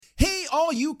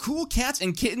all you cool cats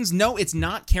and kittens. No, it's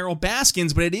not Carol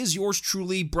Baskins, but it is yours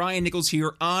truly, Brian Nichols,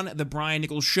 here on The Brian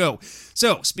Nichols Show.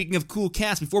 So, speaking of cool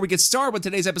cats, before we get started with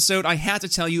today's episode, I had to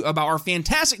tell you about our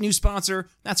fantastic new sponsor.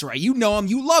 That's right, you know them,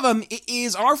 you love them. It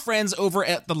is our friends over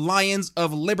at the Lions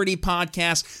of Liberty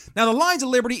podcast. Now, the Lions of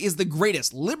Liberty is the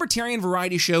greatest libertarian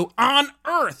variety show on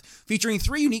earth, featuring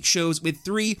 3 unique shows with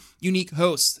 3 unique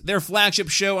hosts. Their flagship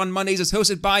show on Mondays is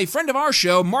hosted by a friend of our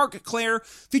show, Mark Claire,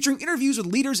 featuring interviews with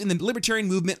leaders in the libertarian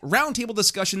movement, roundtable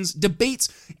discussions,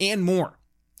 debates, and more.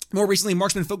 More recently,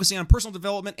 Mark's been focusing on personal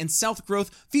development and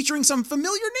self-growth, featuring some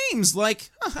familiar names like,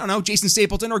 Jason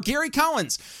Stapleton or Gary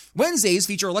Collins. Wednesdays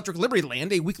feature Electric Liberty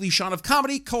Land, a weekly shot of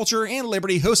comedy, culture, and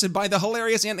liberty, hosted by the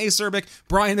hilarious and acerbic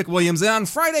Brian McWilliams. And on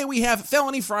Friday, we have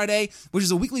Felony Friday, which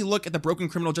is a weekly look at the broken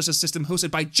criminal justice system,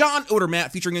 hosted by John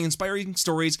Odermatt, featuring inspiring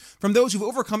stories from those who've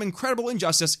overcome incredible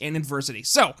injustice and adversity.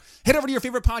 So, head over to your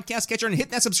favorite podcast catcher and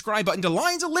hit that subscribe button to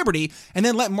Lions of Liberty, and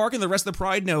then let Mark and the rest of the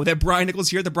Pride know that Brian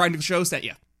Nichols here at the Brian Nichols Show sent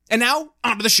you. And now,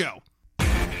 on to the show.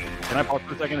 Can I pause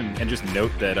for a second and just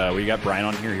note that we got Brian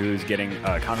on here who's getting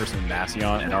Congressman Massey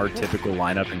on, and our typical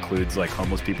lineup includes like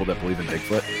homeless people that believe in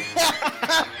Bigfoot.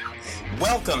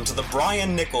 Welcome to the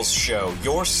Brian Nichols Show,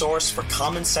 your source for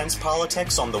common sense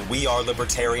politics on the We Are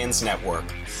Libertarians network.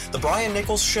 The Brian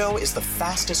Nichols Show is the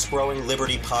fastest growing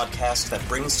liberty podcast that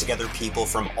brings together people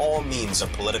from all means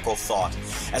of political thought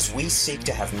as we seek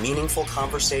to have meaningful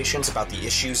conversations about the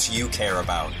issues you care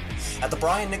about. At the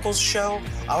Brian Nichols Show,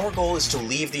 our goal is to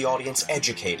leave the audience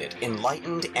educated,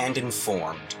 enlightened, and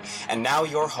informed. And now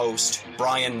your host,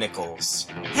 Brian Nichols.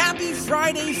 Happy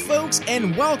Friday, folks,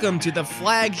 and welcome to the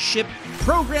flagship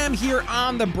program here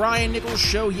on the Brian Nichols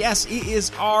Show. Yes, it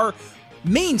is our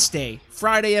mainstay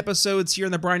Friday episodes here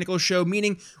in the Brian Nichols Show,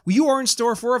 meaning you are in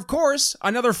store for, of course,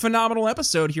 another phenomenal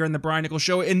episode here in the Brian Nichols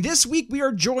Show. And this week we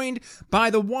are joined by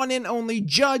the one and only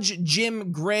Judge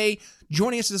Jim Gray,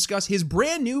 joining us to discuss his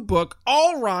brand new book,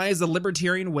 All Rise, The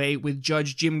Libertarian Way with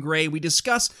Judge Jim Gray. We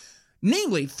discuss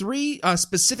namely 3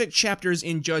 specific chapters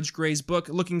in Judge Gray's book,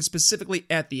 looking specifically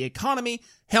at the economy,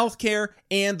 healthcare,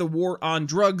 and the war on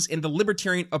drugs, and the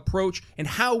libertarian approach, and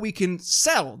how we can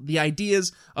sell the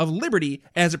ideas of liberty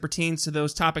as it pertains to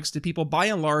those topics to people by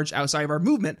and large outside of our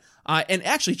movement, and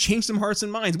actually change some hearts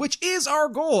and minds, which is our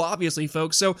goal, obviously,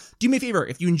 folks. So do me a favor,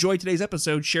 if you enjoyed today's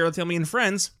episode, share with family and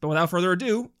friends. But without further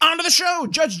ado, on to the show,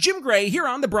 Judge Jim Gray here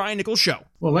on the Brian Nichols Show.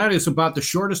 Well, that is about the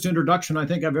shortest introduction I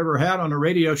think I've ever had on a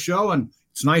radio show, and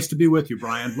it's nice to be with you,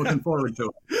 Brian. Looking forward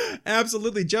to it.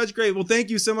 Absolutely. Judge Gray, well, thank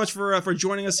you so much for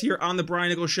joining us here on the Brian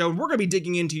Nichols Show. And we're going to be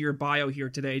digging into your bio here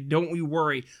today. Don't you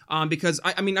worry. Because,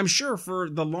 I'm sure for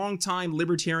the longtime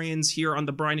libertarians here on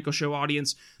the Brian Nichols Show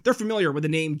audience, they're familiar with the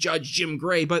name Judge Jim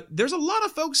Gray. But there's a lot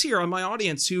of folks here on my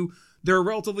audience who they're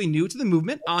relatively new to the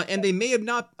movement, and they may have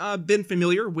not been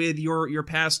familiar with your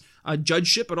past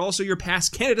judgeship, but also your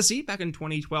past candidacy back in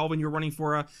 2012 when you were running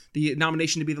for the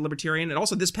nomination to be the Libertarian, and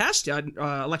also this past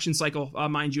election cycle,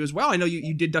 mind you, as well. I know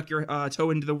you did duck your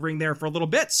toe into the ring there for a little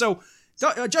bit. So,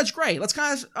 Judge Gray, let's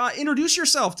kind of introduce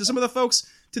yourself to some of the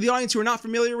folks, to the audience who are not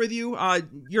familiar with you,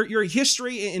 your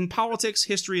history in politics,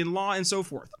 history in law, and so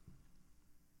forth.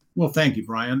 Well, thank you,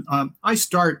 Brian. I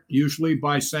start usually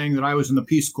by saying that I was in the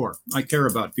Peace Corps. I care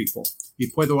about people. Y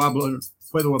puedo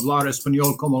hablar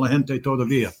español como la gente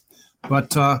todavía.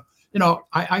 But,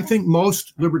 I think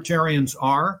most libertarians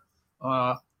are.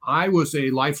 I was a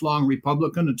lifelong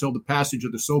Republican until the passage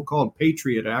of the so-called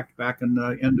Patriot Act back in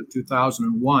the end of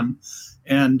 2001.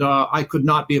 And I could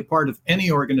not be a part of any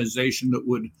organization that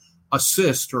would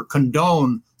assist or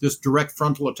condone this direct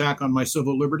frontal attack on my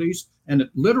civil liberties. And it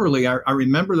literally, I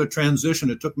remember the transition.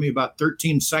 It took me about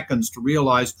 13 seconds to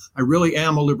realize I really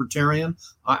am a libertarian.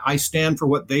 I stand for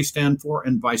what they stand for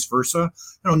and vice versa.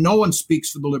 No one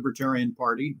speaks for the Libertarian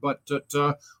Party, but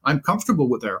I'm comfortable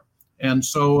with there. And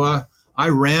so I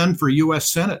ran for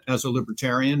U.S. Senate as a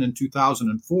libertarian in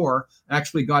 2004,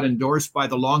 actually got endorsed by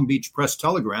the Long Beach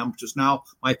Press-Telegram, which is now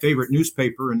my favorite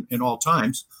newspaper in all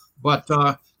times. But,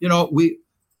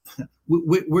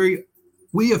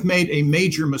 we have made a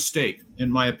major mistake,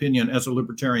 in my opinion, as a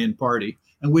Libertarian Party,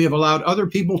 and we have allowed other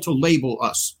people to label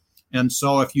us. And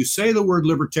so if you say the word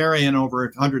libertarian over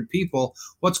 100 people,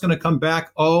 what's going to come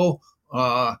back?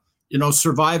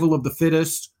 Survival of the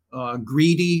fittest,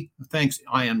 greedy, thanks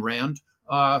Ayn Rand,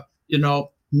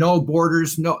 no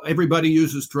borders, no, everybody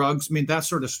uses drugs. I mean, that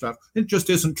sort of stuff. It just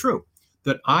isn't true.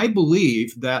 That I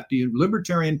believe that the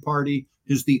Libertarian Party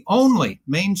is the only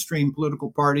mainstream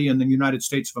political party in the United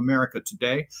States of America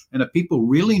today. And if people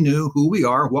really knew who we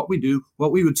are, what we do,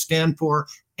 what we would stand for,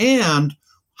 and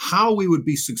how we would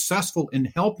be successful in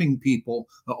helping people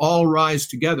all rise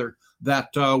together, that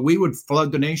we would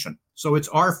flood the nation. So it's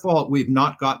our fault we've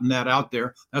not gotten that out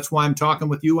there. That's why I'm talking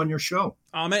with you on your show.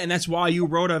 And that's why you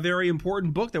wrote a very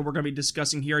important book that we're going to be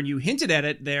discussing here. And you hinted at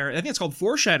it there. I think it's called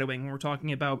Foreshadowing, when we're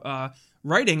talking about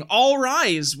writing All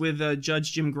Rise with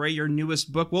Judge Jim Gray, your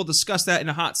newest book. We'll discuss that in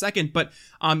a hot second. But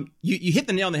you hit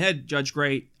the nail on the head, Judge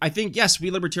Gray. I think, yes, we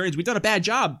libertarians, we've done a bad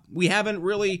job. We haven't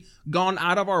really gone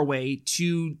out of our way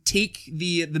to take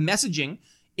the messaging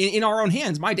in our own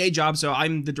hands. My day job, so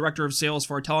I'm the director of sales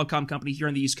for a telecom company here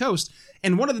on the East Coast.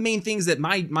 And one of the main things that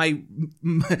my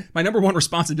number one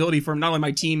responsibility for not only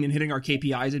my team in hitting our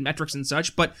KPIs and metrics and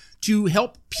such, but to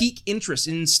help pique interest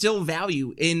and instill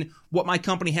value in what my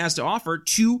company has to offer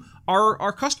to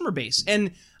our customer base.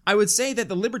 And I would say that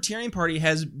the Libertarian Party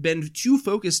has been too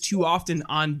focused too often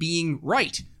on being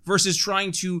right versus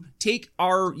trying to take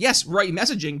our, yes, right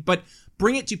messaging, but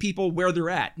bring it to people where they're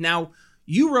at. Now,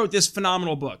 you wrote this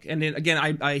phenomenal book, and then,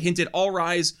 again, I hinted All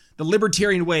Rise, The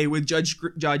Libertarian Way with Judge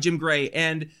Jim Gray,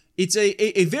 and it's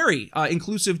a very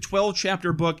inclusive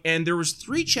 12-chapter book, and there was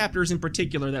 3 chapters in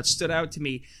particular that stood out to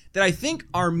me that I think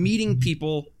are meeting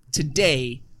people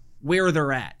today where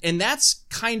they're at. And that's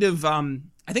kind of,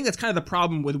 I think that's kind of the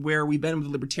problem with where we've been with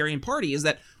the Libertarian Party, is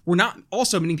that we're not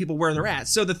also meeting people where they're at.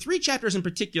 So the 3 chapters in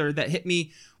particular that hit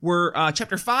me were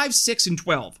chapter 5, 6, and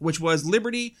 12, which was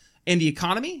Liberty and the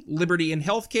Economy, Liberty and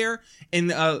Healthcare, and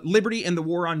Liberty and the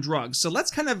War on Drugs. So let's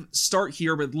kind of start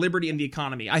here with Liberty and the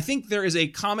Economy. I think there is a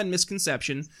common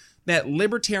misconception that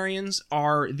libertarians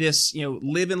are this,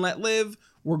 live and let live.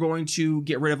 We're going to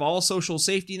get rid of all social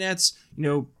safety nets,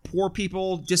 poor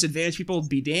people, disadvantaged people,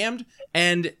 be damned.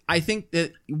 And I think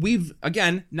that we've,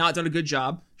 again, not done a good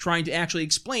job trying to actually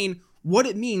explain what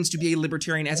it means to be a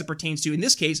libertarian as it pertains to, in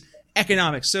this case,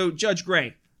 economics. So, Judge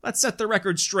Gray, let's set the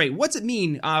record straight. What's it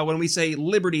mean when we say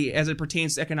liberty as it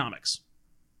pertains to economics?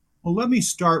 Well, let me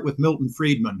start with Milton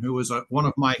Friedman, who is one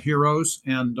of my heroes,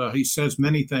 and he says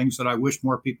many things that I wish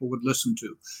more people would listen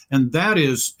to. And that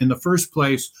is, in the first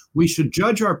place, we should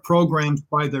judge our programs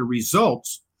by their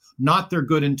results, not their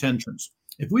good intentions.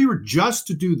 If we were just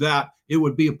to do that, it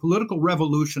would be a political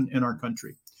revolution in our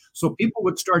country. So people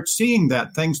would start seeing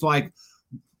that, things like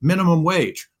minimum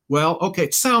wage. Well, okay,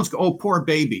 it sounds, oh, poor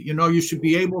baby. You should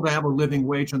be able to have a living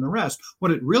wage and the rest.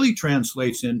 What it really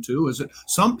translates into is that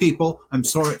some people, I'm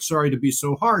sorry to be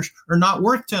so harsh, are not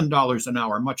worth $10 an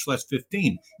hour, much less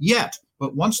 15 yet.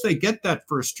 But once they get that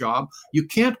first job, you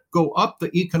can't go up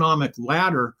the economic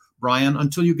ladder, Brian,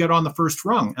 until you get on the first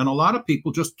rung. And a lot of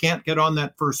people just can't get on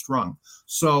that first rung.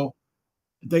 So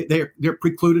they're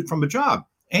precluded from a job.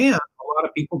 And a lot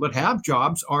of people that have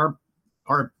jobs are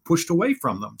pushed away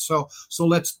from them. So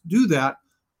let's do that.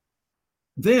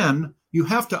 Then you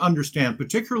have to understand,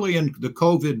 particularly in the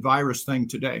COVID virus thing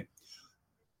today,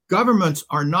 governments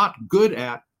are not good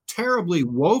at, terribly,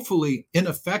 woefully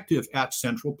ineffective at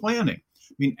central planning.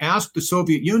 I mean, ask the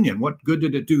Soviet Union, what good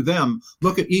did it do them?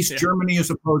 Look at East Germany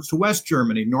as opposed to West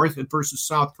Germany, North versus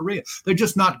South Korea. They're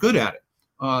just not good at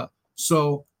it.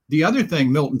 So the other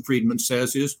thing Milton Friedman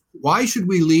says is, why should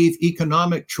we leave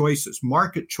economic choices,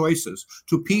 market choices,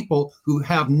 to people who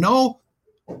have no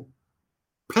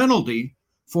penalty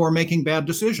for making bad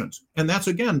decisions? And that's,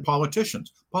 again,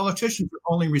 politicians. Politicians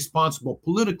are only responsible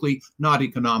politically, not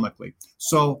economically.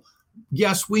 So,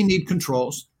 yes, we need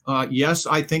controls. Yes,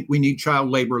 I think we need child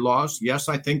labor laws. Yes,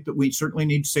 I think that we certainly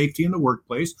need safety in the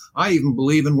workplace. I even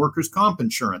believe in workers' comp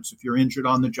insurance if you're injured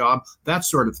on the job, that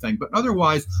sort of thing. But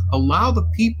otherwise, allow the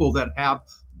people that have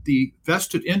the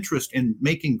vested interest in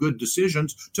making good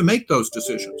decisions to make those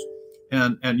decisions.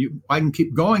 And I can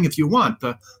keep going if you want.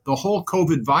 The whole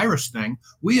COVID virus thing,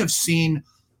 we have seen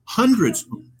hundreds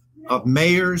of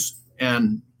mayors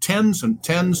and tens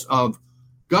of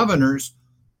governors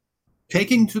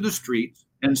taking to the streets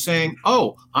and saying,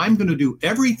 oh, I'm going to do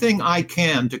everything I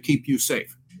can to keep you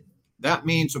safe. That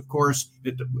means, of course,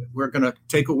 we're going to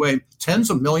take away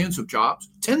tens of millions of jobs,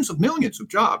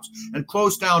 and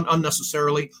close down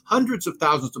unnecessarily hundreds of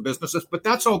thousands of businesses. But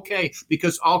that's okay,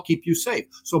 because I'll keep you safe.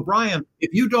 So, Brian, if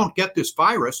you don't get this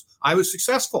virus, I was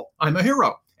successful. I'm a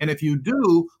hero. And if you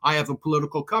do, I have a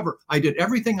political cover. I did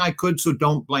everything I could, so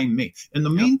don't blame me. In the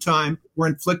meantime, we're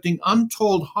inflicting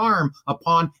untold harm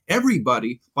upon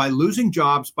everybody by losing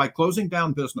jobs, by closing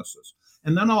down businesses.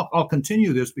 And then I'll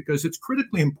continue this because it's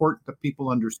critically important that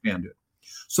people understand it.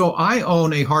 So I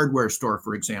own a hardware store,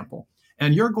 for example,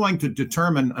 and you're going to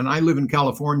determine, and I live in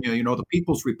California, the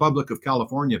People's Republic of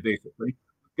California, basically,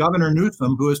 Governor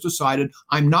Newsom, who has decided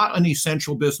I'm not an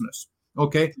essential business.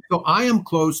 Okay, so I am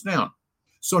closed down.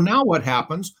 So now what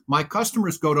happens? My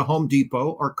customers go to Home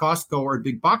Depot or Costco or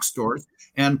big box stores,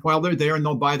 and while they're there, and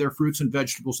they'll buy their fruits and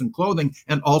vegetables and clothing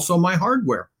and also my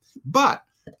hardware. But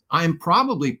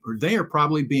they are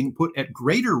probably being put at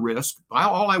greater risk.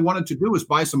 All I wanted to do was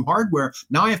buy some hardware.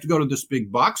 Now I have to go to this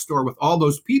big box store with all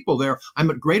those people there. I'm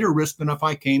at greater risk than if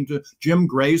I came to Jim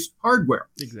Gray's hardware.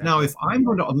 Exactly. Now, if I'm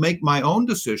going to make my own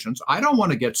decisions, I don't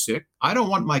want to get sick. I don't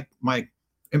want my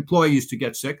employees to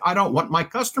get sick. I don't want my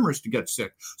customers to get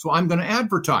sick. So I'm going to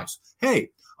advertise. Hey,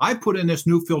 I put in this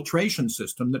new filtration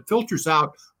system that filters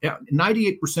out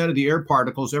 98% of the air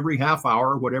particles every half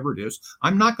hour, whatever it is.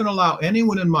 I'm not going to allow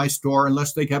anyone in my store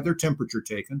unless they have their temperature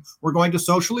taken. We're going to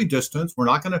socially distance. We're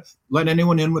not going to let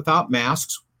anyone in without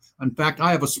masks. In fact,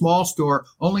 I have a small store,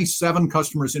 only 7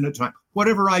 customers in at a time.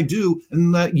 Whatever I do,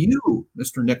 and let you,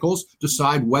 Mr. Nichols,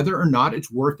 decide whether or not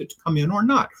it's worth it to come in or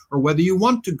not, or whether you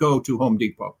want to go to Home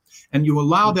Depot. And you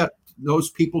allow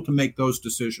those people to make those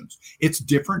decisions. It's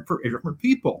different for different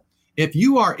people. If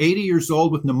you are 80 years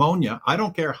old with pneumonia, I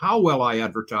don't care how well I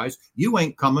advertise, you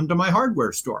ain't coming to my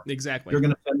hardware store. Exactly. You're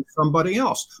going to send somebody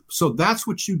else. So that's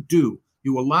what you do.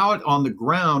 You allow it on the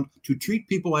ground to treat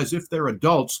people as if they're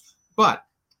adults. But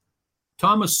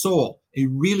Thomas Sowell, he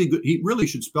really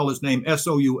should spell his name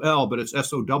S-O-U-L, but it's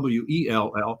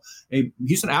S-O-W-E-L-L.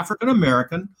 He's an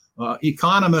African-American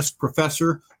economist,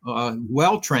 professor,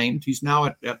 well-trained. He's now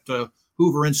at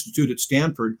Hoover Institute at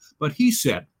Stanford. But he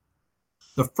said,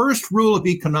 the first rule of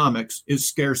economics is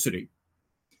scarcity.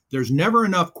 There's never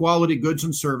enough quality goods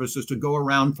and services to go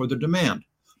around for the demand.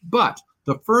 But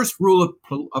the first rule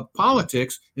of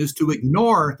politics is to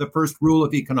ignore the first rule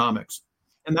of economics.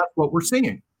 And that's what we're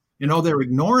seeing. They're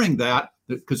ignoring that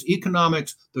because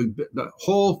economics, the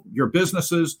whole, your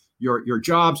businesses, your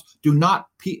jobs, they're not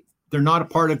a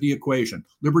part of the equation.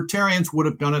 Libertarians would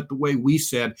have done it the way we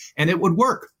said, and it would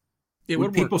work.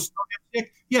 Would people still get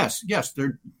sick? Yes,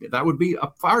 that would be a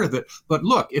part of it. But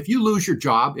look, if you lose your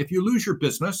job, if you lose your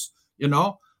business,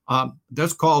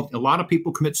 that's called, a lot of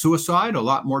people commit suicide, a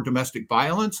lot more domestic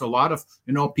violence, a lot of,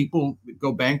 people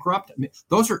go bankrupt. I mean,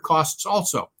 those are costs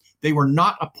also. They were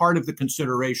not a part of the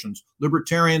considerations.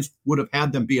 Libertarians would have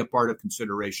had them be a part of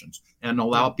considerations and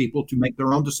allow people to make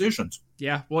their own decisions.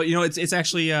 Yeah, well, it's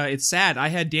actually it's sad. I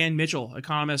had Dan Mitchell,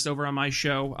 economist, over on my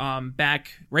show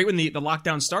back right when the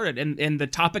lockdown started, and the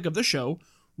topic of the show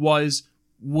was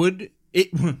could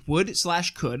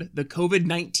the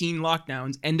COVID-19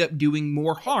 lockdowns end up doing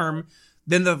more harm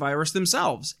than the virus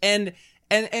themselves? And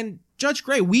Judge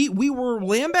Gray, we were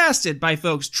lambasted by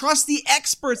folks. Trust the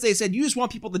experts. They said, you just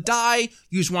want people to die.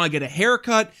 You just want to get a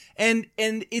haircut. And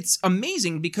it's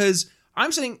amazing because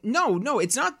I'm saying, no,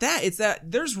 it's not that. It's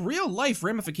that there's real life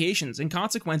ramifications and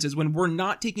consequences when we're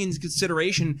not taking into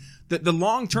consideration the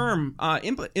long-term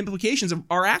implications of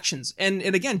our actions. And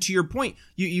again, to your point,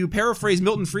 you paraphrase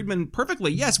Milton Friedman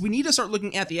perfectly. Yes, we need to start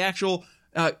looking at the actual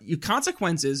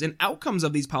consequences and outcomes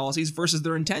of these policies versus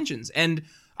their intentions. And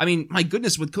I mean, my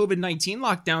goodness, with COVID-19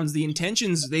 lockdowns, the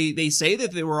intentions, they say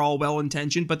that they were all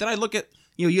well-intentioned, but then I look at,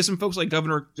 you have some folks like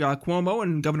Governor Cuomo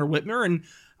and Governor Whitmer, and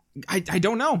I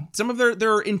don't know. Some of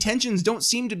their intentions don't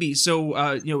seem to be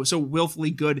so willfully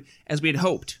good as we had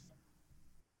hoped.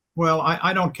 Well,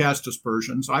 I don't cast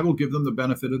aspersions. I will give them the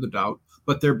benefit of the doubt,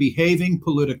 but they're behaving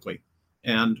politically.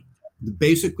 And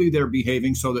basically, they're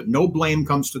behaving so that no blame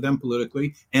comes to them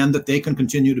politically and that they can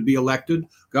continue to be elected.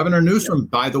 Governor Newsom,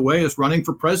 by the way, is running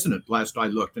for president, last I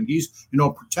looked, and he's,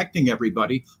 protecting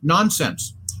everybody.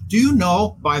 Nonsense. Do you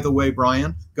know, by the way,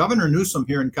 Brian, Governor Newsom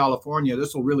here in California,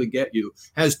 this will really get you,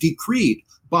 has decreed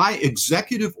by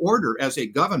executive order as a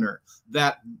governor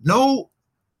that no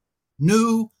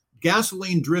new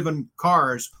gasoline-driven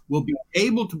cars will be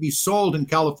able to be sold in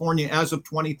California as of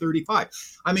 2035.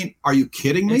 I mean, are you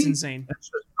kidding me? It's insane. That's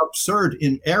just absurd,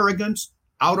 in arrogance,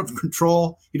 out of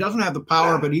control. He doesn't have the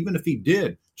power, but even if he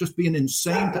did, just be an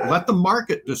insane, let the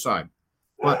market decide.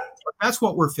 But that's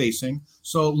what we're facing.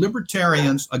 So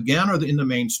libertarians, again, are in the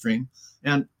mainstream.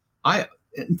 And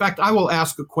in fact, I will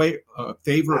ask a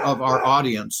favor of our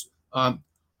audience. I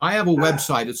have a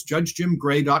website. It's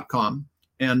judgejimgray.com.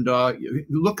 And you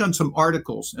look on some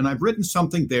articles, and I've written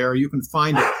something there. You can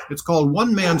find it. It's called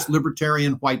One Man's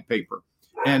Libertarian White Paper.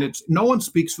 And it's no one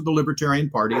speaks for the Libertarian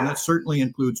Party, and that certainly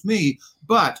includes me,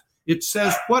 but it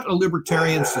says what a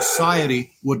libertarian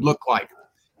society would look like.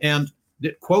 And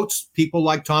it quotes people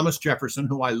like Thomas Jefferson,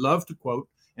 who I love to quote,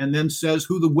 and then says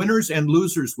who the winners and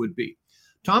losers would be.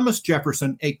 Thomas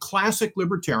Jefferson, a classic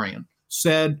libertarian,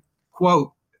 said,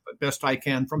 quote, best I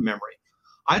can from memory,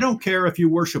 I don't care if you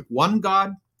worship one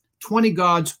God, 20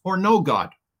 gods, or no God.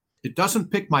 It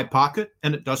doesn't pick my pocket,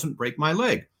 and it doesn't break my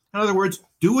leg. In other words,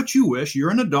 do what you wish. You're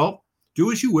an adult.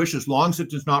 Do as you wish as long as it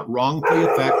does not wrongfully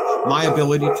affect my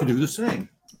ability to do the same.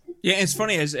 Yeah, it's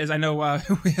funny as I know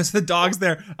as the dogs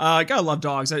there. Gotta love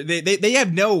dogs. They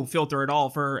have no filter at all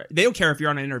they don't care if you're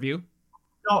on an interview.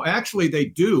 No, actually they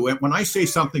do. And when I say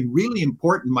something really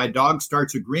important, my dog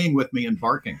starts agreeing with me and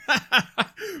barking.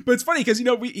 But it's funny because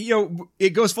it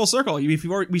goes full circle.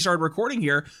 Before we started recording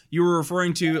here, you were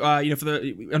referring to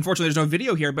unfortunately there's no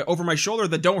video here, but over my shoulder,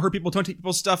 the "Don't hurt people, don't take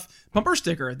people's stuff" bumper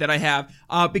sticker that I have,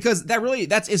 because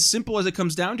that's as simple as it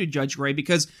comes down to, Judge Gray.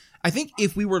 Because I think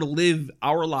if we were to live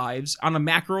our lives on a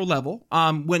macro level,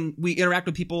 when we interact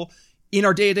with people in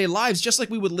our day-to-day lives, just like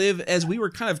we would live as we were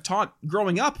kind of taught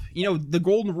growing up, the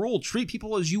golden rule, treat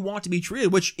people as you want to be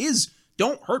treated, which is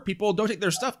don't hurt people, don't take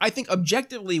their stuff. I think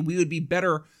objectively we would be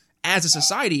better as a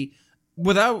society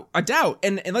without a doubt.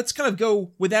 And let's kind of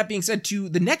go, with that being said, to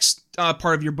the next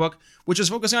part of your book, which is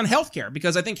focusing on healthcare,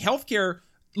 because I think healthcare,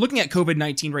 looking at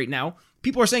COVID-19 right now,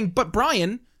 people are saying, but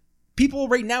Brian, people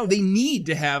right now, they need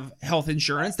to have health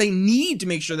insurance. They need to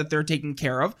make sure that they're taken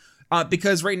care of.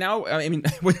 Because right now, I mean,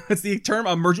 what's the term?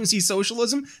 Emergency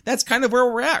socialism? That's kind of where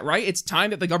we're at, right? It's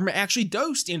time that the government actually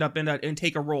does stand up and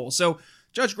take a role. So,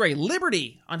 Judge Gray,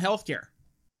 liberty on healthcare.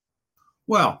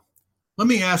 Well, let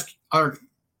me ask our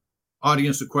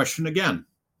audience a question again.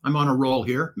 I'm on a roll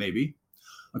here, maybe,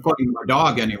 according to my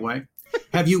dog anyway.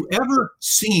 Have you ever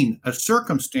seen a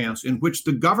circumstance in which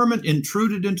the government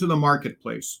intruded into the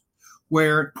marketplace,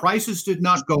 where prices did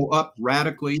not go up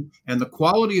radically and the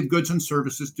quality of goods and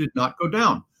services did not go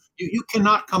down? You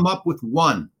cannot come up with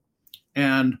one.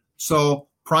 And so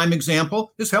prime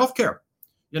example is healthcare.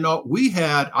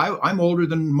 I'm older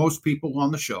than most people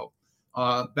on the show.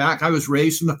 I was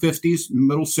raised in the 50s,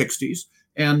 middle 60s,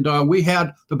 and we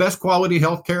had the best quality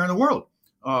healthcare in the world.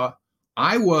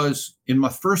 I was in my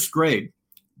first grade.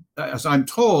 As I'm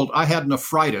told, I had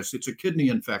nephritis. It's a kidney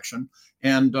infection.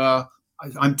 And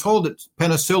I'm told that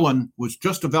penicillin was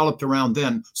just developed around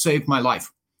then, saved my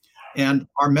life. And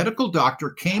our medical doctor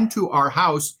came to our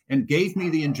house and gave me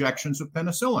the injections of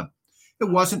penicillin. It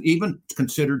wasn't even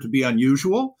considered to be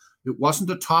unusual. It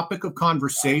wasn't a topic of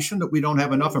conversation that we don't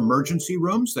have enough emergency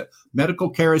rooms, that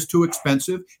medical care is too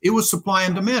expensive. It was supply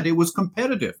and demand. It was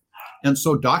competitive. And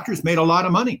so doctors made a lot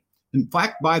of money. In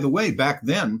fact, by the way, back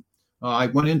then, I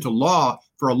went into law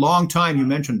for a long time. You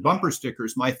mentioned bumper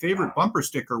stickers. My favorite bumper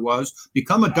sticker was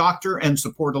become a doctor and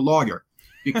support a lawyer,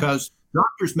 because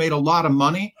doctors made a lot of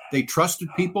money. They trusted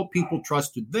people. People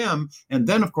trusted them. And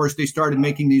then, of course, they started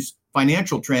making these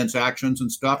financial transactions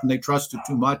and stuff, and they trusted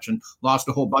too much and lost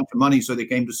a whole bunch of money. So they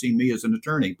came to see me as an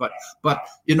attorney. But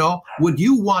would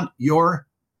you want your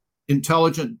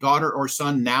intelligent daughter or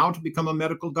son now to become a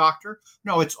medical doctor?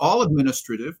 No, it's all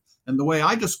administrative. And the way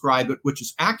I describe it, which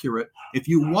is accurate, if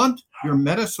you want your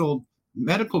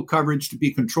medical coverage to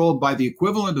be controlled by the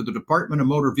equivalent of the Department of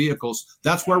Motor Vehicles,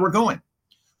 that's where we're going.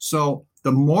 So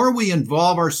the more we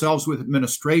involve ourselves with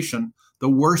administration, the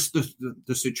worse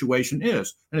the situation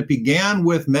is. And it began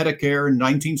with Medicare in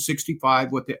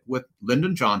 1965 with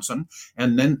Lyndon Johnson.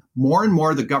 And then more and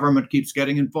more the government keeps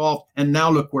getting involved. And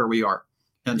now look where we are.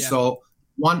 And so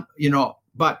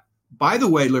but by the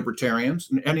way, libertarians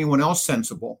and anyone else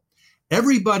sensible,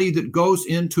 everybody that goes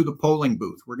into the polling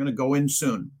booth, we're going to go in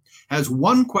soon, has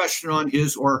one question on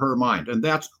his or her mind, and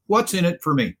that's, what's in it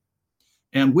for me?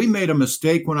 And we made a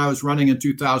mistake when I was running in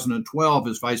 2012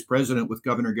 as vice president with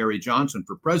Governor Gary Johnson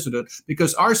for president,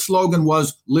 because our slogan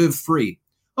was live free.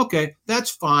 Okay,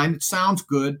 that's fine. It sounds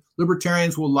good.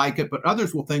 Libertarians will like it, but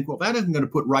others will think, well, that isn't going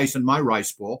to put rice in my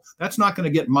rice bowl. That's not going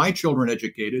to get my children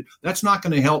educated. That's not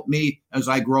going to help me as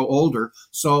I grow older.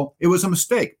 So it was a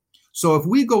mistake. So if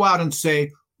we go out and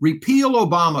say, repeal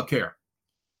Obamacare,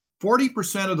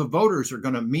 40% of the voters are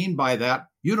going to mean by that,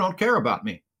 you don't care about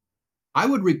me. I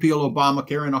would repeal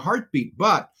Obamacare in a heartbeat,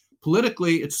 but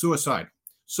politically it's suicide.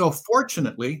 So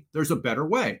fortunately, there's a better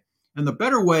way. And the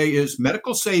better way is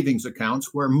medical savings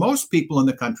accounts, where most people in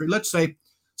the country, let's say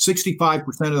 65%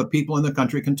 of the people in the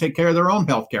country, can take care of their own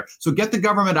health care. So get the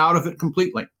government out of it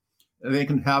completely. They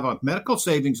can have a medical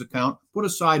savings account, put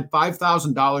aside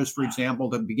 $5,000, for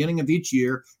example, at the beginning of each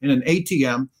year in an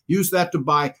ATM, use that to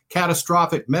buy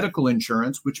catastrophic medical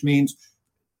insurance, which means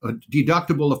a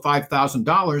deductible of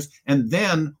 $5,000. And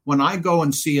then when I go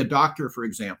and see a doctor, for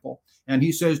example, and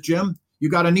he says, Jim, you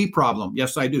got a knee problem.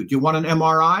 Yes, I do. Do you want an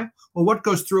MRI? Well, what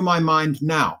goes through my mind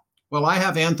now? Well, I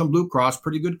have Anthem Blue Cross,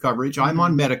 pretty good coverage. I'm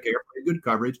on Medicare, pretty good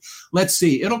coverage. Let's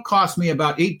see. It'll cost me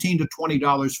about $18 to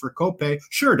 $20 for copay.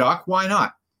 Sure, doc, why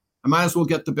not? I might as well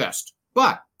get the best.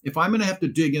 But if I'm going to have to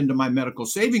dig into my medical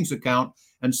savings account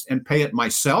and pay it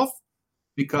myself,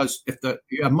 because if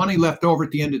you have money left over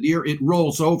at the end of the year, it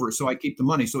rolls over. So I keep the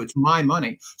money. So it's my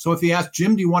money. So if you ask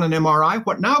Jim, do you want an MRI?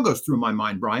 What now goes through my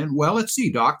mind, Brian? Well, let's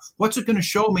see, Doc. What's it going to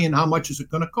show me and how much is it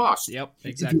going to cost? Yep,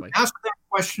 exactly. If you ask that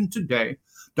question today,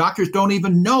 doctors don't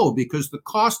even know because the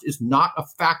cost is not a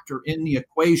factor in the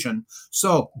equation.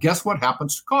 So guess what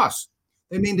happens to costs?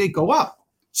 They go up.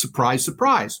 Surprise,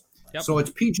 surprise. Yep. So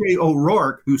it's P.J.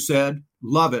 O'Rourke who said,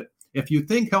 love it. If you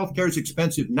think healthcare is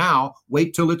expensive now,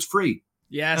 wait till it's free.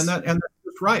 Yes. And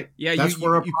that's right. Yeah, that's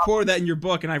you quoted that in your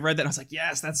book, and I read that. And I was like,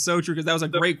 yes, that's so true, because that was a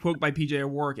great quote by P.J.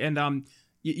 O'Rourke. And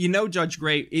Judge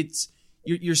Gray,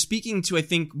 you're speaking to, I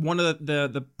think, one of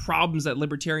the problems that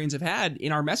libertarians have had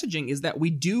in our messaging is that we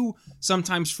do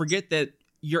sometimes forget that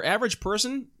your average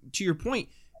person, to your point,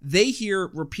 they hear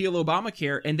repeal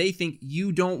Obamacare and they think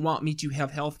you don't want me to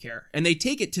have health care, and they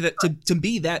take it to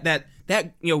be that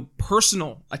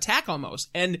personal attack almost.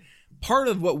 And part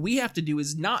of what we have to do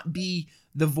is not be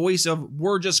the voice of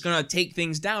we're just going to take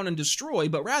things down and destroy,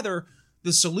 but rather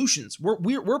the solutions.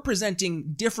 We're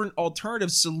presenting different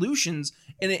alternative solutions,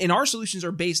 and our solutions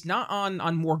are based not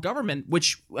on more government,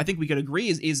 which I think we could agree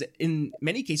is in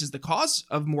many cases the cause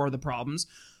of more of the problems,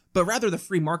 but rather the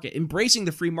free market, embracing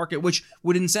the free market, which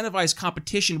would incentivize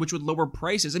competition, which would lower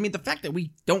prices. I mean, the fact that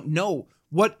we don't know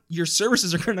what your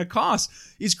services are going to cost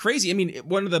is crazy. I mean,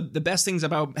 one of the best things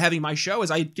about having my show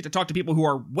is I get to talk to people who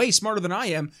are way smarter than I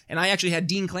am. And I actually had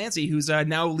Dean Clancy, who's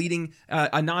now leading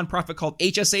a nonprofit called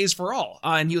HSAs for All.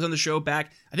 And he was on the show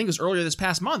back, I think it was earlier this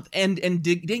past month, and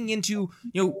digging into,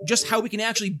 just how we can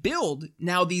actually build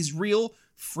now these real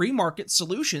free market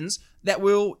solutions that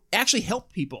will actually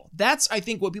help people. That's, I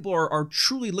think, what people are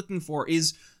truly looking for,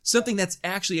 is something that's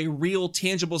actually a real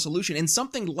tangible solution, and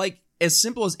something like as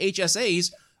simple as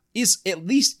HSAs is at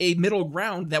least a middle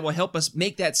ground that will help us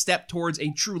make that step towards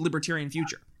a true libertarian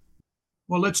future.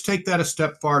 Well, let's take that a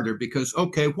step farther, because,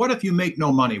 okay, what if you make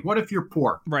no money? What if you're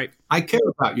poor? Right. I care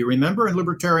about you, remember? And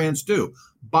libertarians do.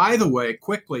 By the way,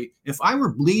 quickly, if I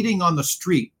were bleeding on the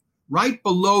street right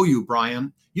below you,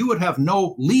 Brian, you would have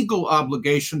no legal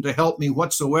obligation to help me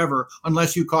whatsoever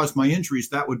unless you caused my injuries.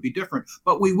 That would be different.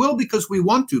 But we will because we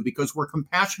want to, because we're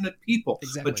compassionate people.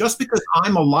 Exactly. But just because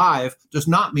I'm alive does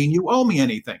not mean you owe me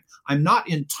anything. I'm not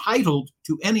entitled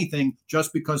to anything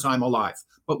just because I'm alive.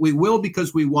 But we will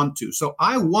because we want to. So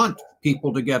I want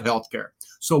people to get health care.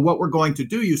 So what we're going to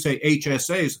do, you say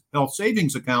HSAs, health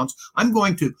savings accounts, I'm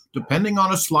going to, depending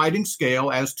on a sliding scale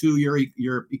as to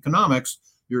your economics,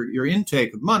 your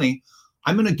intake of money,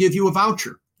 I'm going to give you a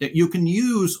voucher that you can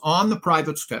use on the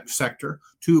private sector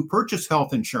to purchase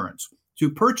health insurance, to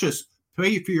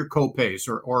pay for your copays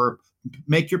or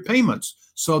make your payments.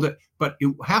 But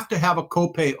you have to have a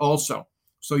copay also.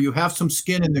 So you have some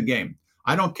skin in the game.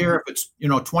 I don't care if it's,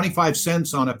 25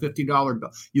 cents on a $50 bill.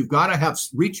 You've got to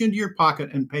reach into your pocket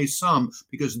and pay some,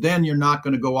 because then you're not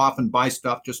going to go off and buy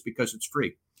stuff just because it's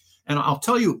free. And I'll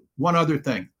tell you one other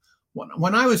thing.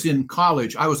 When I was in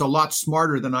college, I was a lot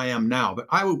smarter than I am now, but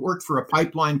I worked for a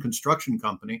pipeline construction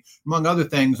company. Among other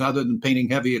things, other than painting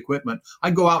heavy equipment,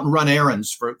 I'd go out and run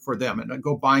errands for them, and I'd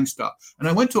go buying stuff. And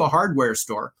I went to a hardware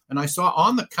store, and I saw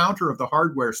on the counter of the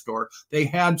hardware store, they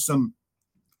had some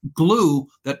glue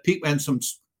and some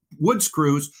wood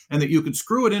screws, and that you could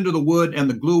screw it into the wood and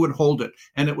the glue would hold it.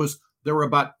 And there were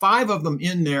about 5 of them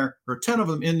in there, or 10 of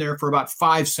them in there, for about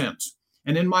 5 cents.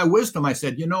 And in my wisdom, I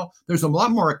said, there's a lot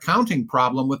more accounting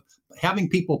problem with having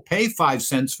people pay 5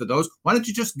 cents for those. Why don't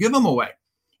you just give them away?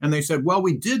 And they said, well,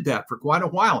 we did that for quite a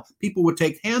while. People would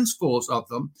take handfuls of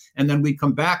them, and then we'd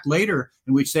come back later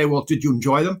and we'd say, well, did you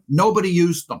enjoy them? Nobody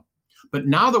used them. But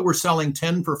now that we're selling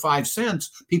 10 for 5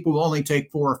 cents, people will only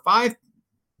take 4 or 5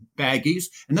 baggies,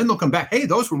 and then they'll come back. Hey,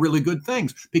 those were really good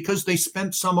things, because they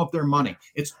spent some of their money.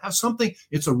 It's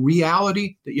a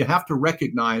reality that you have to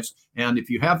recognize. And if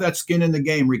you have that skin in the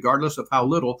game, regardless of how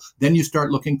little, then you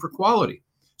start looking for quality.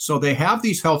 So they have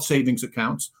these health savings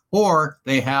accounts, or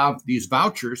they have these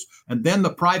vouchers, and then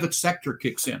the private sector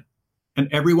kicks in, and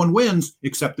everyone wins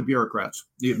except the bureaucrats,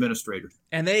 the administrators.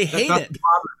 And they hate it.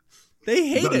 They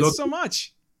hate it so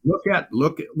much.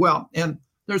 And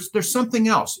there's something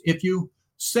else. If you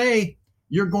say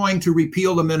you're going to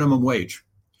repeal the minimum wage,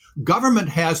 government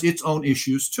has its own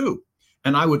issues too.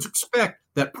 And I would expect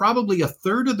that probably a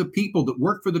third of the people that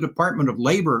work for the Department of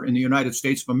Labor in the United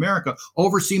States of America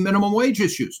oversee minimum wage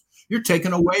issues. You're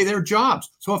taking away their jobs.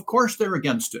 So of course they're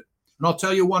against it. And I'll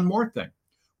tell you one more thing.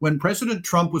 When President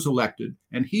Trump was elected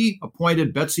and he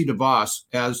appointed Betsy DeVos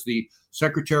as the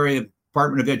Secretary of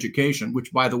Department of Education,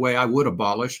 which, by the way, I would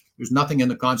abolish. There's nothing in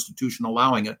the Constitution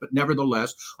allowing it. But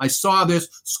nevertheless, I saw this.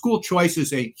 School choice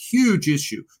is a huge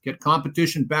issue. Get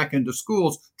competition back into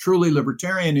schools, truly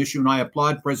libertarian issue. And I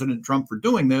applaud President Trump for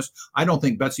doing this. I don't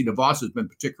think Betsy DeVos has been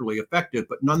particularly effective,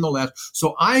 but nonetheless.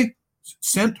 So I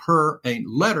sent her a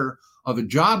letter of a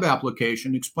job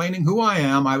application explaining who I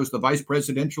am. I was the vice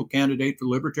presidential candidate for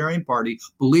the Libertarian Party,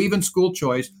 believe in school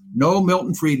choice, no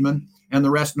Milton Friedman, and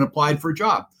the rest, and applied for a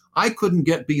job. I couldn't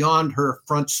get beyond her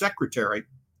front secretary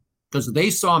because they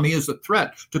saw me as a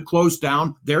threat to close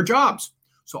down their jobs.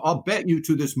 So I'll bet you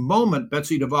to this moment,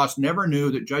 Betsy DeVos never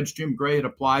knew that Judge Jim Gray had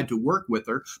applied to work with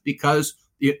her because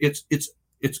it's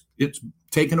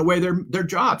taken away their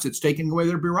jobs. It's taking away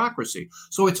their bureaucracy.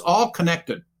 So it's all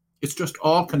connected. It's just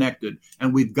all connected.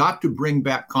 And we've got to bring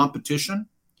back competition.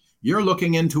 You're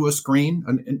looking into a screen,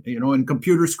 and in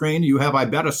computer screen, you have, I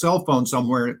bet, a cell phone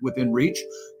somewhere within reach.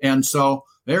 And so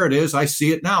there it is. I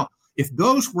see it now. If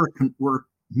those were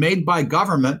made by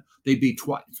government, they'd be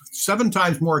 7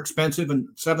 times more expensive and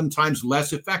 7 times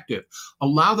less effective.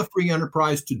 Allow the free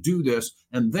enterprise to do this.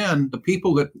 And then the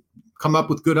people that come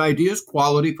up with good ideas,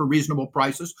 quality for reasonable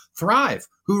prices, thrive.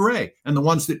 Hooray. And the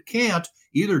ones that can't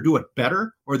either do it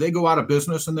better or they go out of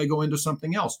business and they go into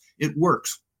something else. It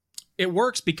works. It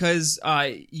works because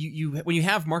you when you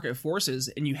have market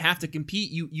forces and you have to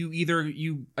compete, you either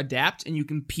adapt and you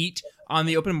compete on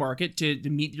the open market to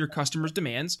meet your customers'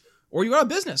 demands, or you go out of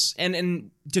business. And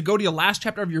to go to the last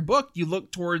chapter of your book, you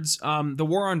look towards the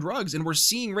war on drugs, and we're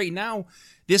seeing right now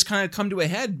this kind of come to a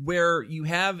head where you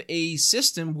have a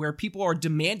system where people are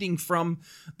demanding from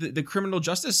the criminal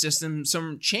justice system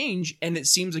some change. And it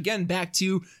seems, again, back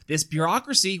to this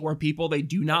bureaucracy where people, they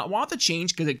do not want the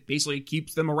change because it basically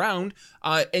keeps them around.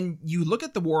 And you look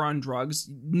at the war on drugs,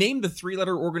 name the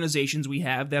 3-letter organizations we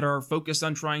have that are focused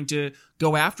on trying to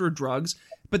go after drugs.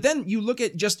 But then you look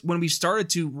at just when we started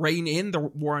to rein in the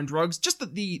war on drugs, just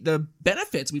the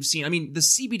benefits we've seen. I mean, the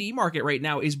CBD market right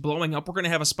now is blowing up. We're going to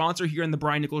have a sponsor here in the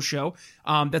Brian Nichols Show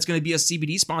that's going to be a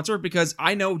CBD sponsor, because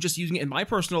I know just using it in my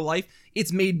personal life,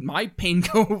 it's made my pain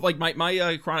go, like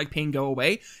my chronic pain go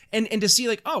away. And to see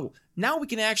like, oh, now we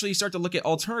can actually start to look at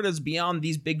alternatives beyond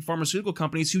these big pharmaceutical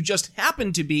companies who just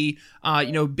happen to be,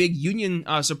 big union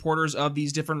supporters of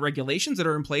these different regulations that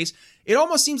are in place. It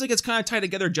almost seems like it's kind of tied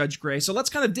together, Judge Gray. So let's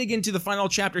kind of dig into the final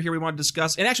chapter here we want to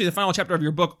discuss, and actually the final chapter of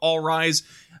your book, All Rise,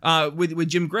 with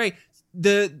Jim Gray,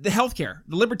 the healthcare,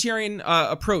 the libertarian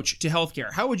approach to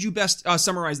healthcare. How would you best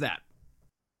summarize that?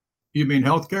 You mean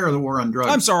healthcare or the war on drugs?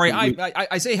 I'm sorry.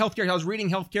 I say healthcare. I was reading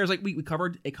healthcare. It's like we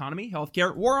covered economy,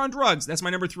 healthcare, war on drugs. That's my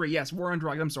number 3. Yes, war on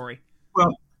drugs. I'm sorry.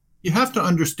 Well, you have to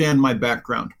understand my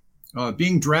background.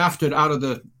 Being drafted out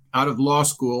of law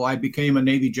school, I became a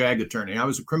Navy JAG attorney. I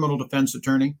was a criminal defense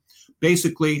attorney.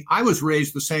 Basically, I was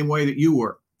raised the same way that you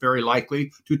were, very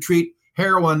likely, to treat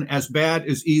heroin as bad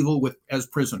as evil as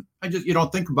prison. You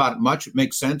don't think about it much. It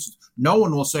makes sense. No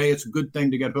one will say it's a good thing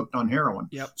to get hooked on heroin.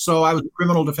 Yep. So I was a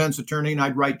criminal defense attorney, and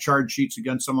I'd write charge sheets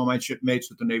against some of my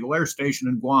shipmates at the Naval Air Station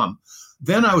in Guam.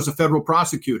 Then I was a federal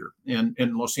prosecutor in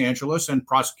Los Angeles and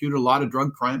prosecuted a lot of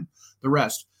drug crime, the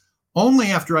rest. Only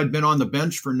after I'd been on the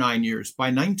bench for 9 years, by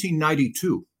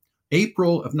 1992,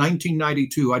 April of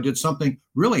 1992, I did something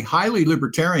really highly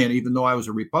libertarian, even though I was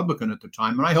a Republican at the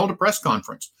time, and I held a press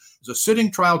conference. As a sitting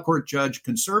trial court judge,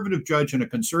 conservative judge in a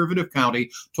conservative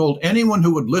county, told anyone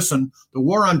who would listen, the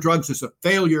war on drugs is a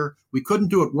failure. We couldn't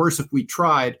do it worse if we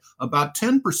tried. About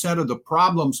 10% of the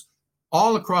problems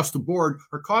all across the board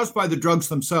are caused by the drugs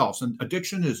themselves. And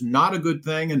addiction is not a good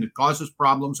thing, and it causes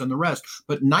problems and the rest.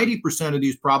 But 90% of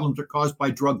these problems are caused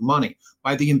by drug money,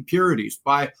 by the impurities,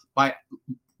 by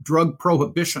drug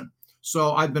prohibition.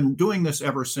 So I've been doing this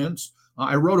ever since.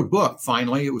 I wrote a book,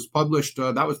 finally. It was published,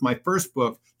 that was my first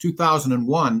book,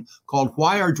 2001, called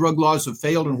Why Our Drug Laws Have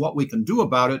Failed and What We Can Do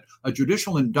About It, a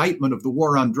judicial indictment of the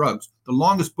war on drugs. The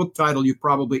longest book title you've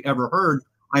probably ever heard.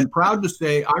 I'm proud to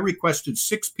say I requested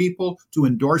 6 people to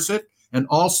endorse it, and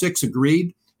all 6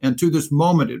 agreed. And to this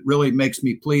moment, it really makes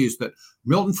me pleased that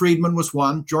Milton Friedman was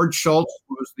one, George Shultz,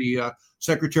 who was the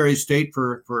Secretary of State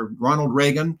for Ronald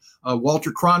Reagan,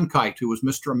 Walter Cronkite, who was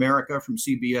Mr. America from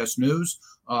CBS News,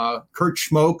 Kurt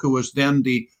Schmoke, who was then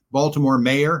the Baltimore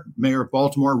mayor of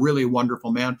Baltimore, really a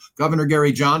wonderful man, Governor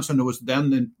Gary Johnson, who was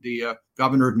then the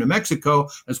governor of New Mexico,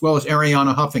 as well as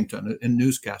Arianna Huffington, a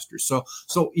newscaster. So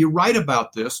you write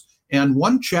about this, and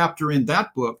one chapter in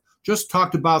that book just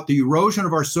talked about the erosion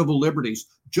of our civil liberties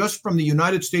just from the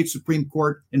United States Supreme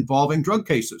Court involving drug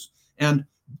cases. And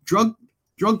drug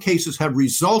cases have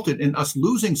resulted in us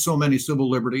losing so many civil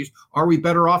liberties. Are we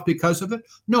better off because of it?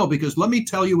 No, because let me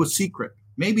tell you a secret.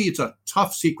 Maybe it's a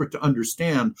tough secret to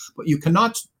understand, but you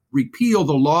cannot repeal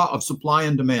the law of supply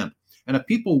and demand. And if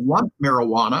people want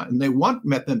marijuana and they want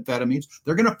methamphetamines,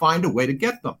 they're going to find a way to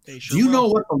get them. Do you know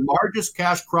what the largest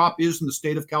cash crop is in the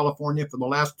state of California for the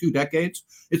last 2 decades?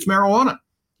 It's marijuana.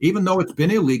 Even though it's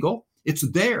been illegal, it's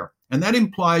there. And that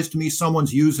implies to me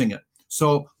someone's using it.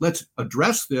 So let's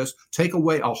address this, take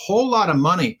away a whole lot of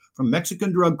money from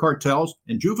Mexican drug cartels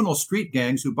and juvenile street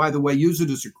gangs, who, by the way, use it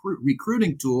as a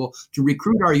recruiting tool to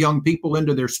recruit our young people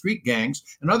into their street gangs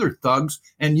and other thugs,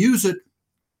 and use it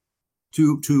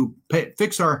to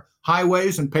fix our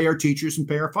highways and pay our teachers and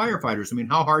pay our firefighters. I mean,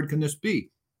 how hard can this be?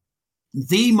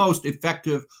 The most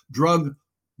effective drug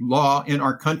law in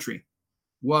our country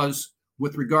was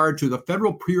with regard to the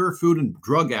Federal Pure Food and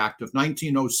Drug Act of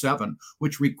 1907,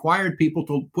 which required people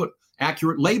to put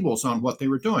accurate labels on what they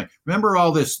were doing. Remember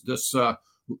all this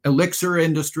elixir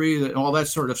industry, all that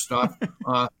sort of stuff?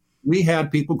 We had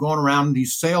people going around,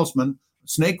 these salesmen,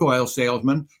 snake oil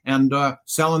salesmen, and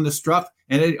selling this stuff.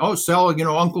 And sell,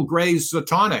 Uncle Gray's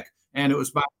tonic. And it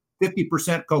was about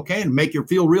 50% cocaine, make you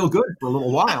feel real good for a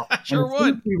little while. Sure and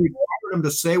would. We required them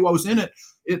to say what was in it.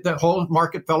 The whole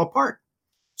market fell apart.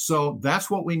 So that's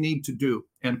what we need to do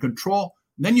and control.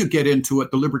 And then you get into it,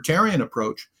 the libertarian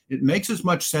approach. It makes as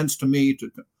much sense to me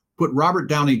to put Robert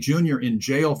Downey Jr. in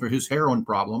jail for his heroin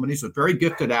problem. And he's a very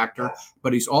gifted actor,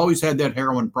 but he's always had that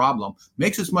heroin problem.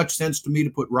 Makes as much sense to me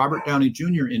to put Robert Downey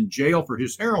Jr. in jail for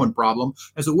his heroin problem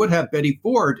as it would have Betty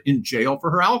Ford in jail for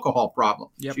her alcohol problem.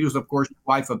 Yep. She was, of course, the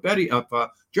wife of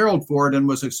Gerald Ford, and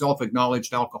was a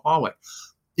self-acknowledged alcoholic.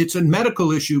 It's a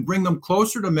medical issue. Bring them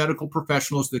closer to medical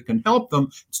professionals that can help them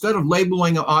instead of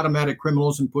labeling automatic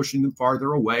criminals and pushing them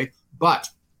farther away. But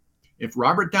if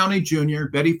Robert Downey Jr.,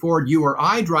 Betty Ford, you or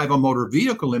I drive a motor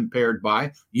vehicle impaired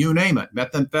by, you name it,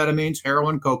 methamphetamines,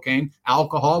 heroin, cocaine,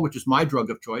 alcohol, which is my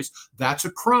drug of choice, that's a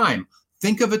crime.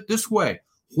 Think of it this way.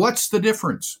 What's the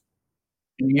difference?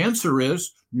 And the answer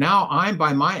is, now I'm,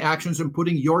 by my actions, am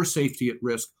putting your safety at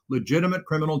risk. Legitimate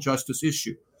criminal justice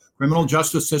issue. Criminal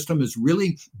justice system is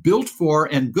really built for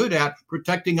and good at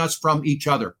protecting us from each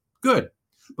other. Good.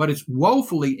 But it's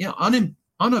woefully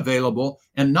unavailable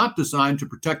and not designed to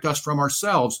protect us from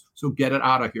ourselves. So get it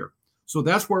out of here. So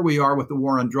that's where we are with the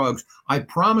war on drugs. I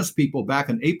promised people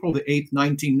back on April the 8th,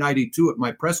 1992 at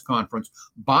my press conference,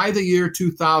 by the year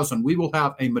 2000, we will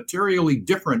have a materially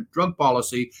different drug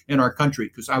policy in our country,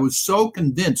 because I was so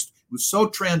convinced, it was so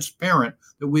transparent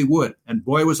that we would. And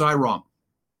boy, was I wrong.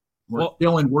 We're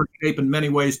still in worse shape in many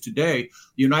ways today.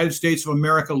 The United States of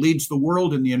America leads the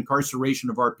world in the incarceration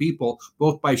of our people,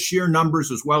 both by sheer numbers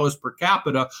as well as per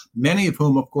capita, many of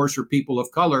whom, of course, are people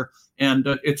of color, and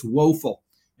it's woeful.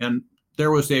 And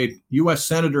there was a U.S.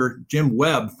 Senator, Jim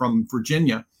Webb from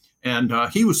Virginia, and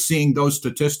he was seeing those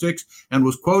statistics and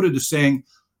was quoted as saying,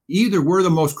 either we're the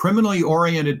most criminally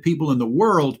oriented people in the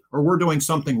world or we're doing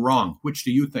something wrong. Which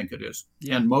do you think it is?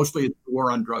 Yeah. And mostly it's the war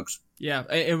on drugs. Yeah.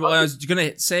 And I was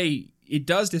going to say, it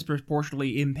does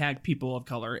disproportionately impact people of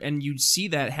color. And you see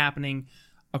that happening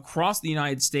across the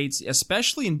United States,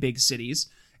 especially in big cities.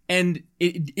 And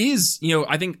it is,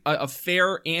 I think a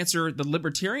fair answer, the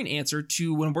libertarian answer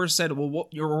to when we're said,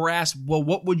 we're asked,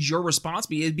 what would your response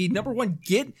be? It'd be, number one,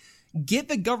 get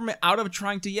the government out of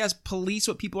trying to, yes, police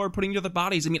what people are putting into their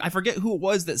bodies. I mean, I forget who it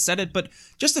was that said it, but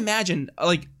just imagine,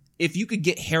 like, if you could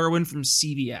get heroin from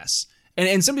CVS.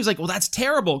 And somebody's like, well, that's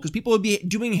terrible, because people would be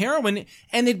doing heroin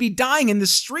and they'd be dying in the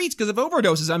streets because of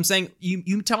overdoses. I'm saying,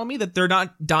 you telling me that they're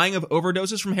not dying of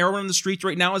overdoses from heroin in the streets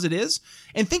right now as it is?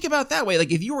 And think about it that way.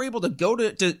 Like, if you were able to go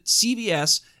to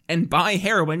CVS and buy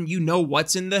heroin, you know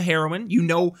what's in the heroin, you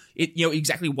know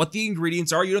exactly what the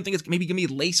ingredients are. You don't think it's maybe going to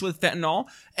be laced with fentanyl,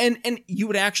 and you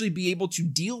would actually be able to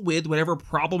deal with whatever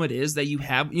problem it is that you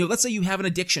have. Let's say you have an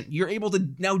addiction. You're able to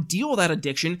now deal with that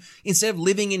addiction instead of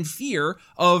living in fear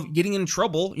of getting in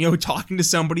trouble, talking to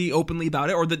somebody openly about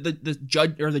it, or the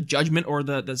judge or the judgment or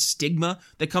the stigma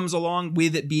that comes along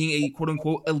with it being a quote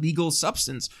unquote illegal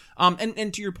substance.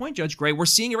 And to your point, Judge Gray, we're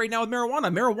seeing it right now with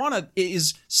marijuana. Marijuana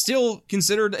is still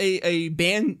considered a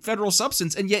banned federal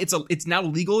substance, and yet it's now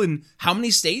legal in how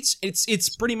many states? It's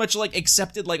pretty much like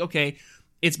accepted, like, okay,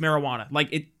 it's marijuana.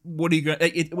 Like, it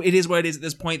is what it is at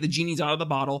this point. The genie's out of the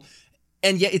bottle,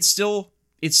 and yet it's still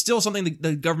something that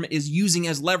the government is using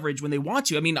as leverage when they want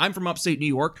to. I mean, I'm from upstate New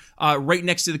York, right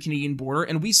next to the Canadian border,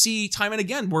 and we see time and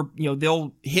again where,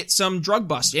 they'll hit some drug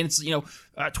bust, and it's,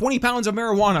 20 pounds of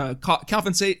marijuana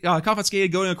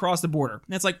confiscated going across the border.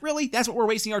 And it's like, really? That's what we're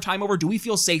wasting our time over? Do we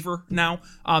feel safer now?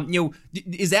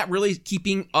 Is that really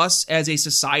keeping us as a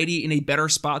society in a better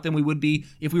spot than we would be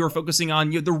if we were focusing on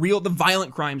the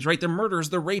violent crimes, right? The murders,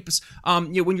 the rapes,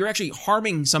 when you're actually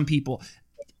harming some people?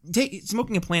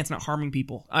 smoking a plant's not harming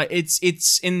people.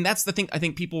 And that's the thing I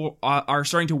think people are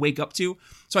starting to wake up to.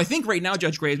 So I think right now,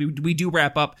 Judge Gray, as we do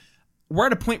wrap up, we're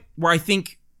at a point where I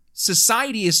think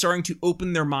society is starting to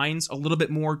open their minds a little bit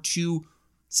more to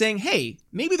saying, hey,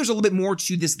 maybe there's a little bit more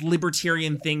to this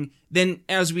libertarian thing than,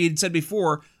 as we had said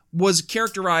before, was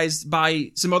characterized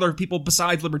by some other people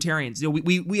besides libertarians.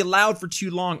 We allowed for too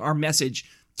long our message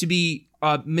to be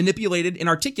manipulated and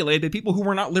articulated by people who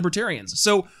were not libertarians.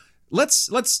 So let's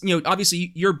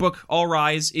obviously your book, All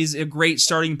Rise, is a great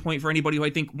starting point for anybody who I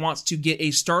think wants to get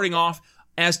a starting off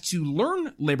as to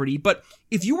learn liberty. But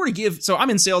if you were to give, so I'm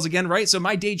in sales again, right? So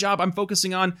my day job, I'm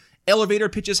focusing on elevator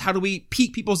pitches. How do we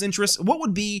pique people's interest? What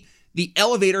would be the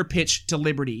elevator pitch to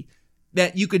liberty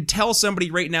that you could tell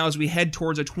somebody right now as we head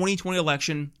towards a 2020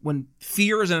 election when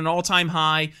fear is at an all-time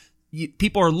high?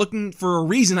 People are looking for a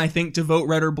reason, I think, to vote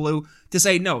red or blue, to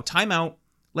say, no, time out.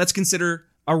 Let's consider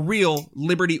a real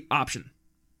liberty option.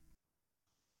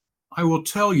 I will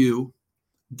tell you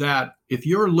that if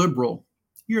you're a liberal,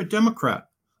 you're a Democrat.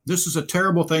 This is a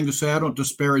terrible thing to say. I don't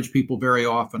disparage people very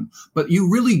often, but you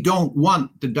really don't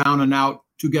want the down and out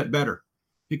to get better,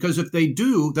 because if they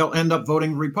do, they'll end up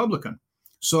voting Republican.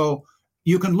 So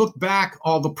you can look back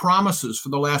all the promises for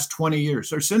the last 20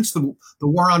 years or since the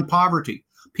war on poverty.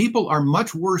 People are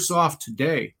much worse off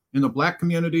today in the Black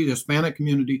community, the Hispanic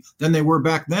community, than they were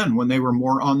back then when they were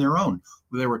more on their own.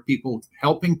 There were people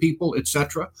helping people,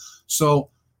 etc. So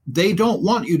they don't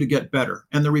want you to get better.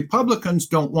 And the Republicans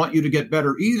don't want you to get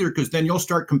better either, because then you'll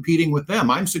start competing with them.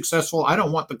 I'm successful. I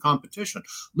don't want the competition.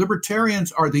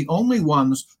 Libertarians are the only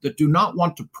ones that do not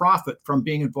want to profit from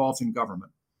being involved in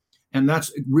government. And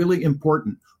that's really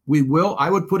important. I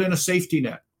would put in a safety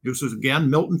net. This is,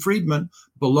 again, Milton Friedman,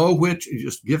 below which you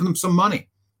just give them some money.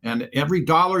 And every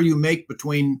dollar you make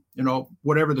between,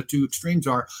 whatever the two extremes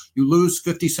are, you lose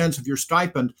 50 cents of your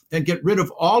stipend, then get rid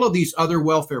of all of these other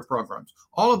welfare programs,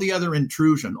 all of the other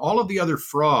intrusion, all of the other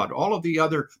fraud, all of the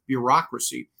other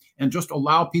bureaucracy, and just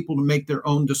allow people to make their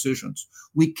own decisions.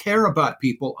 We care about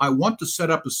people. I want to set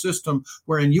up a system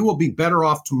wherein you will be better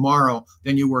off tomorrow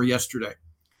than you were yesterday.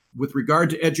 With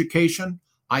regard to education,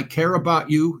 I care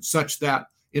about you such that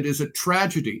it is a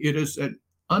tragedy. It is an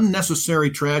unnecessary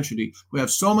tragedy. We have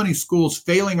so many schools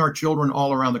failing our children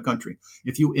all around the country.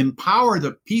 If you empower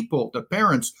the people, the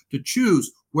parents, to choose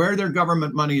where their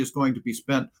government money is going to be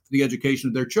spent for the education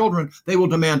of their children, they will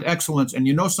demand excellence. And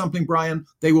you know something, Brian?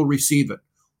 They will receive it.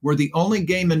 We're the only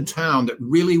game in town that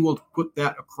really will put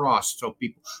that across. So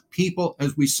people,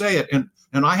 as we say it, and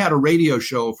I had a radio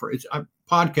show for it.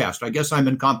 Podcast. I guess I'm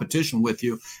in competition with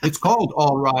you. It's called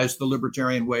All Rise, the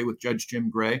Libertarian Way with Judge Jim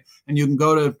Gray. And you can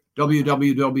go to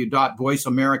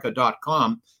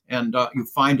www.voiceamerica.com and you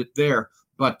find it there.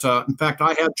 But in fact,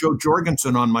 I had Joe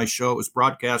Jorgensen on my show. It was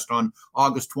broadcast on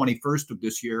August 21st of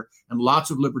this year. And lots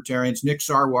of libertarians, Nick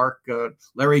Sarwark,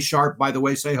 Larry Sharp, by the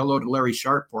way, say hello to Larry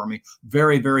Sharp for me.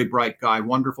 Very, very bright guy,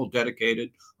 wonderful, dedicated.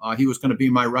 He was going to be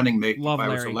my running mate. Love if I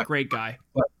was Larry, elected. great guy.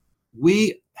 But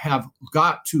we have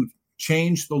got to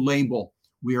change the label.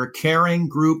 We are a caring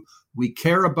group. We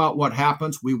care about what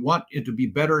happens. We want it to be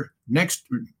better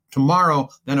tomorrow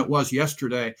than it was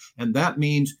yesterday. And that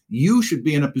means you should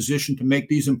be in a position to make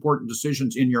these important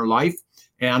decisions in your life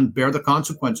and bear the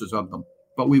consequences of them.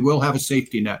 But we will have a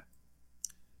safety net.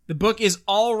 The book is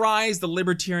All Rise, the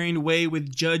Libertarian Way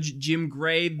with Judge Jim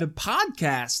Gray. The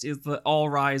podcast is the All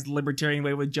Rise, the Libertarian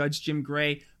Way with Judge Jim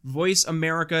Gray.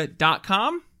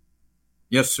 VoiceAmerica.com.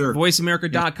 Yes, sir.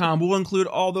 VoiceAmerica.com. We'll include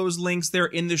all those links there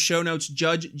in the show notes.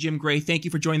 Judge Jim Gray, thank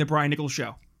you for joining the Brian Nichols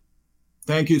Show.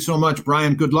 Thank you so much,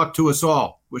 Brian. Good luck to us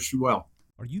all. Wish you well.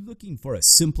 Are you looking for a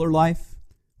simpler life?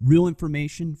 Real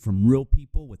information from real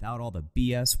people without all the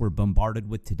BS we're bombarded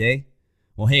with today?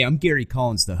 Well, hey, I'm Gary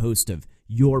Collins, the host of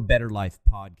Your Better Life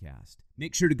podcast.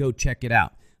 Make sure to go check it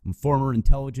out. I'm a former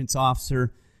intelligence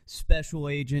officer, special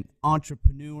agent,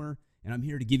 entrepreneur, and I'm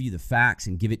here to give you the facts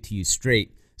and give it to you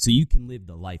straight, so you can live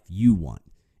the life you want.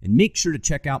 And make sure to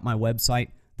check out my website,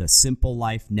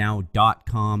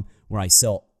 thesimplelifenow.com, where I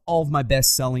sell all of my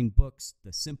best-selling books,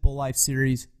 the Simple Life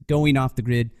series, Going Off the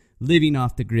Grid, Living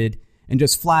Off the Grid, and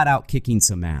just flat out kicking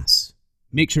some ass.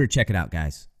 Make sure to check it out,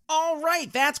 guys. All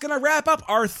right, that's going to wrap up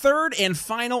our third and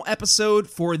final episode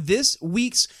for this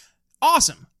week's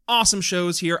awesome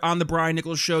shows here on The Brian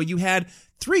Nichols Show. You had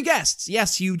 3 guests.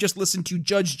 Yes, you just listened to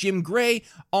Judge Jim Gray,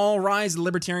 All Rise, the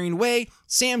Libertarian Way,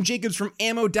 Sam Jacobs from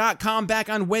Ammo.com back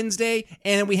on Wednesday,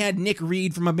 and then we had Nick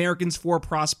Reed from Americans for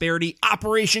Prosperity,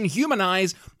 Operation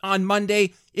Humanize on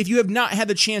Monday. If you have not had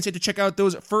the chance yet to check out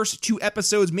those first 2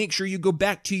 episodes, make sure you go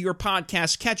back to your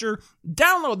podcast catcher,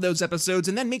 download those episodes,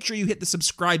 and then make sure you hit the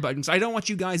subscribe button, because I don't want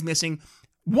you guys missing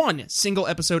one single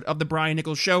episode of The Brian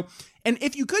Nichols Show. And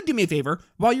if you could do me a favor,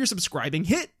 while you're subscribing,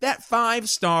 hit that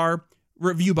 5-star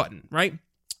review button, right?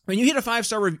 When you hit a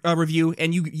 5-star review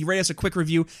and you rate us a quick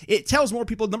review, it tells more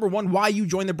people, number one, why you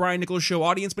joined the Brian Nichols Show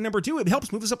audience, but number two, it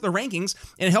helps move us up the rankings,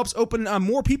 and it helps open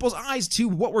more people's eyes to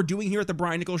what we're doing here at the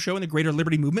Brian Nichols Show and the greater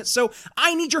liberty movement. So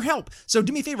I need your help. So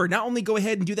do me a favor, not only go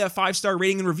ahead and do that 5-star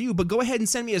rating and review, but go ahead and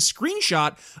send me a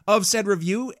screenshot of said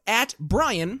review at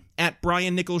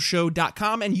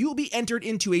brian@briannicholsshow.com, and you'll be entered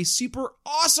into a super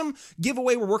awesome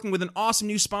giveaway. We're working with an awesome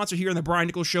new sponsor here in the Brian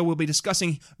Nichols Show. We'll be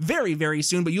discussing very, very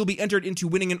soon, but you'll be entered into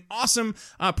winning an awesome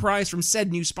prize from said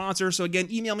new sponsor. So again,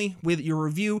 email me with your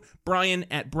review,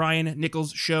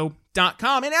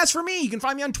 brian@briannicholsshow.com. And as for me, you can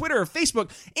find me on Twitter,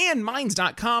 Facebook, and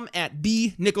minds.com at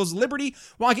bnicholsliberty.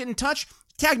 While I get in touch,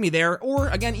 tag me there, or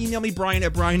again, email me,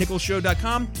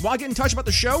 brian@briannicholsshow.com. While I get in touch about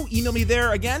the show, email me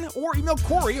there again, or email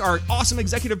Corey, our awesome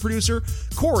executive producer,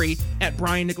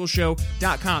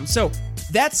 Corey@briannicholsshow.com. So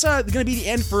that's going to be the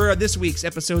end for this week's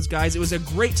episodes, guys. It was a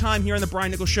great time here on the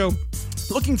Brian Nichols Show.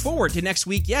 Looking forward to next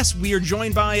week. Yes, we are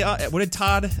joined by, what did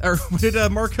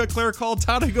Mark Claire call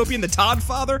Todd Hagopian, the Todd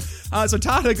Father? So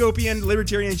Todd Hagopian,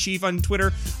 Libertarian Chief on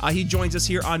Twitter. He joins us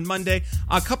here on Monday.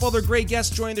 A couple other great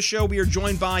guests join the show. We are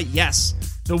joined by, yes,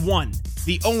 the one,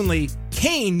 the only,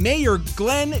 Kane Mayor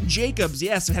Glenn Jacobs.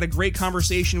 Yes, I had a great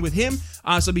conversation with him,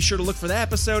 so be sure to look for that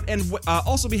episode, and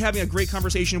also be having a great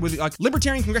conversation with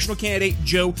Libertarian congressional candidate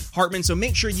Joe Hartman, so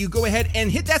make sure you go ahead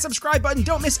and hit that subscribe button.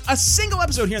 Don't miss a single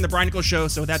episode here on The Brian Nichols Show.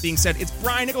 So with that being said, it's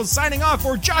Brian Nichols signing off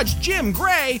for Judge Jim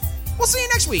Gray. We'll see you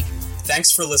next week.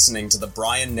 Thanks for listening to The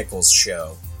Brian Nichols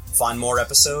Show. Find more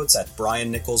episodes at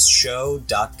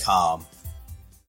briannicholsshow.com.